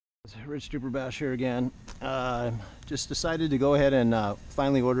Rich Duper Bash here again. Just decided to go ahead and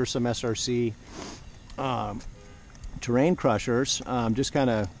finally order some SRC terrain crushers. Just kind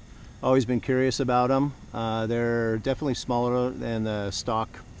of always been curious about them. They're definitely smaller than the stock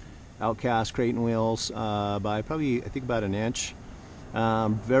Outcast Creighton wheels by probably, I think, about an inch.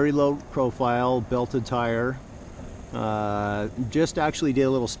 Very low profile, belted tire. Just actually did a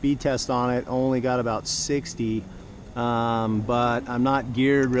little speed test on it, only got about 60. But I'm not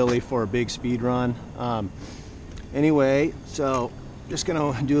geared really for a big speed run. Anyway, so just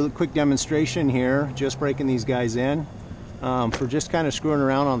gonna do a quick demonstration here, just breaking these guys in for just kind of screwing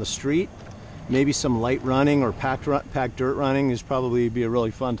around on the street. Maybe some light running or packed dirt running is probably be a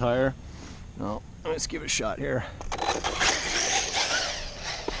really fun tire. Well, let's give it a shot here.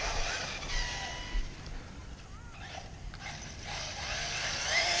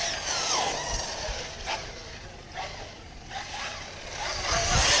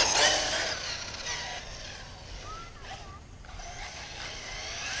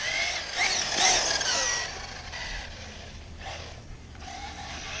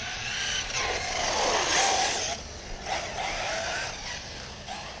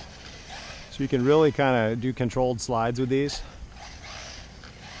 So you can really kind of do controlled slides with these.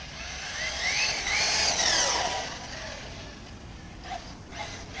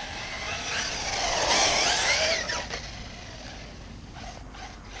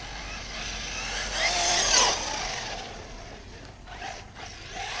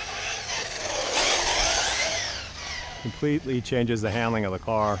 Completely changes the handling of the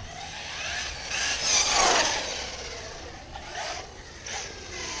car.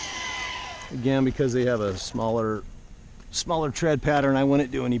 Again, because they have a smaller tread pattern, I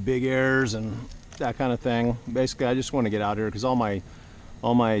wouldn't do any big airs and that kind of thing. Basically, I just want to get out here because all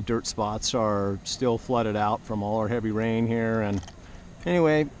my dirt spots are still flooded out from all our heavy rain here. And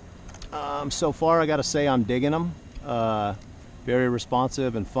anyway, so far I got to say I'm digging them. Very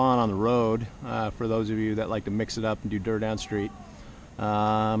responsive and fun on the road for those of you that like to mix it up and do dirt and street.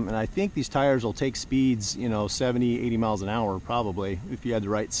 And I think these tires will take speeds, 70, 80 miles an hour probably if you had the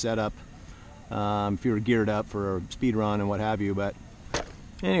right setup. If you were geared up for a speed run and what have you. But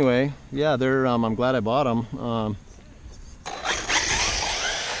anyway, yeah, they're I'm glad I bought them.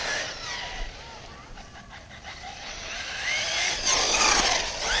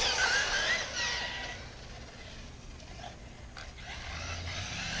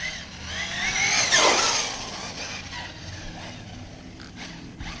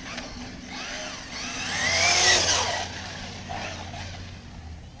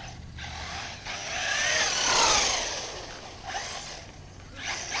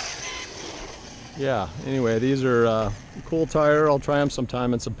 Yeah, anyway, these are a cool tire. I'll try them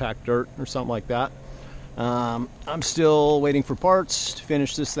sometime in some packed dirt or something like that. I'm still waiting for parts to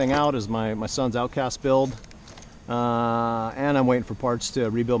finish this thing out as my son's Outcast build. And I'm waiting for parts to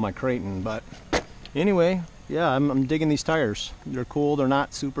rebuild my Creighton. But anyway, yeah, I'm digging these tires. They're cool. They're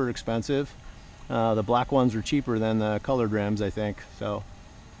not super expensive. The black ones are cheaper than the colored rims, I think. So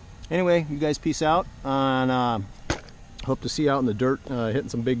anyway, you guys peace out. And hope to see you out in the dirt hitting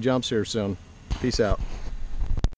some big jumps here soon. Peace out.